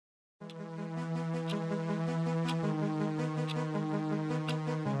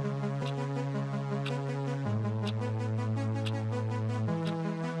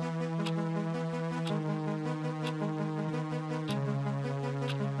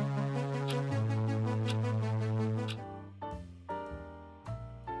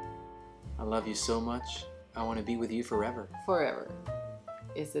love you so much. I want to be with you forever. Forever.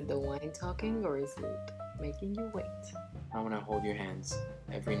 Is it the wine talking or is it making you wait? I want to hold your hands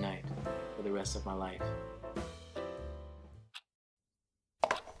every night for the rest of my life.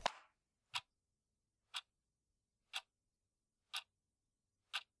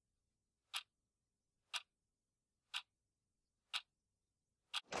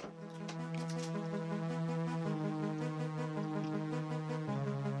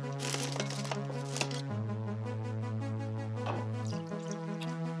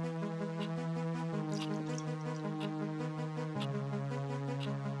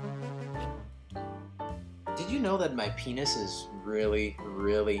 Did you know that my penis is really,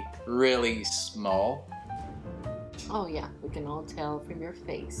 really, really small? Oh yeah, we can all tell from your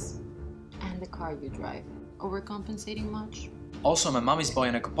face. And the car you drive. Overcompensating much? Also, my mommy's boy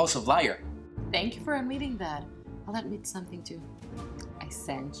and a compulsive liar. Thank you for admitting that. I'll admit something too. I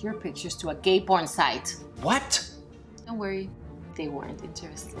sent your pictures to a gay porn site. What? Don't worry, they weren't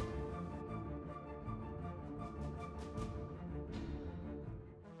interested.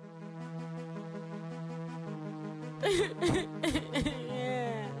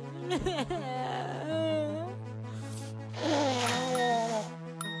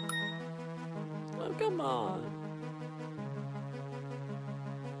 Oh, come on.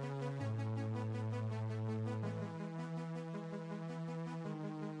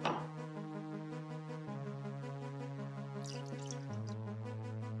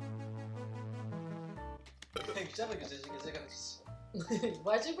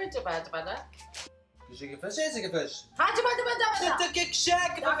 Why'd you put your bad bada? Güzel gefeş, gefeş. Hadi bada bada bada! Tek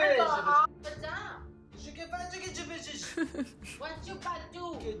şak gefeş. What you bad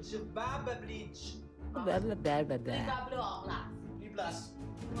do? Kebab bleach. Blah, blah, blah, blah, blah. กาบลออกล่ะ Plus.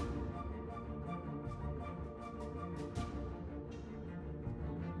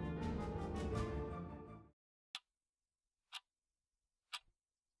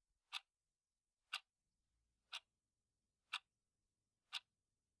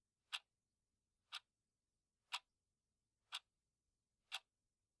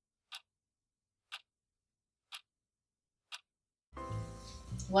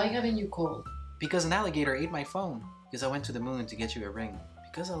 Why haven't you called? Because an alligator ate my phone. Because I went to the moon to get you a ring.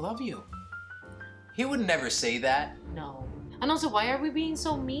 Because I love you. He would never say that. No. And also, why are we being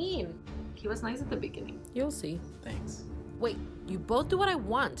so mean? He was nice at the beginning. You'll see. Thanks. Wait, you both do what I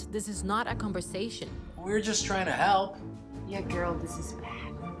want. This is not a conversation. We're just trying to help. Yeah, girl, this is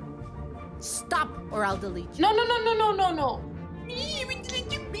bad. Stop or I'll delete you. No, no, no, no, no, no, no.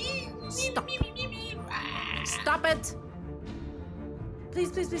 Stop. Stop it. Please,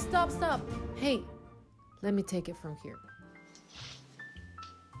 please, please, stop, stop. Hey, let me take it from here.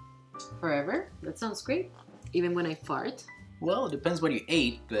 Forever? That sounds great. Even when I fart? Well, it depends what you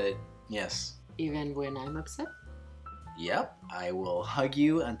ate, but yes. Even when I'm upset? Yep, I will hug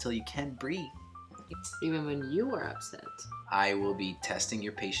you until you can't breathe. Even when you are upset? I will be testing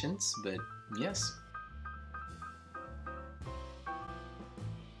your patience, but yes.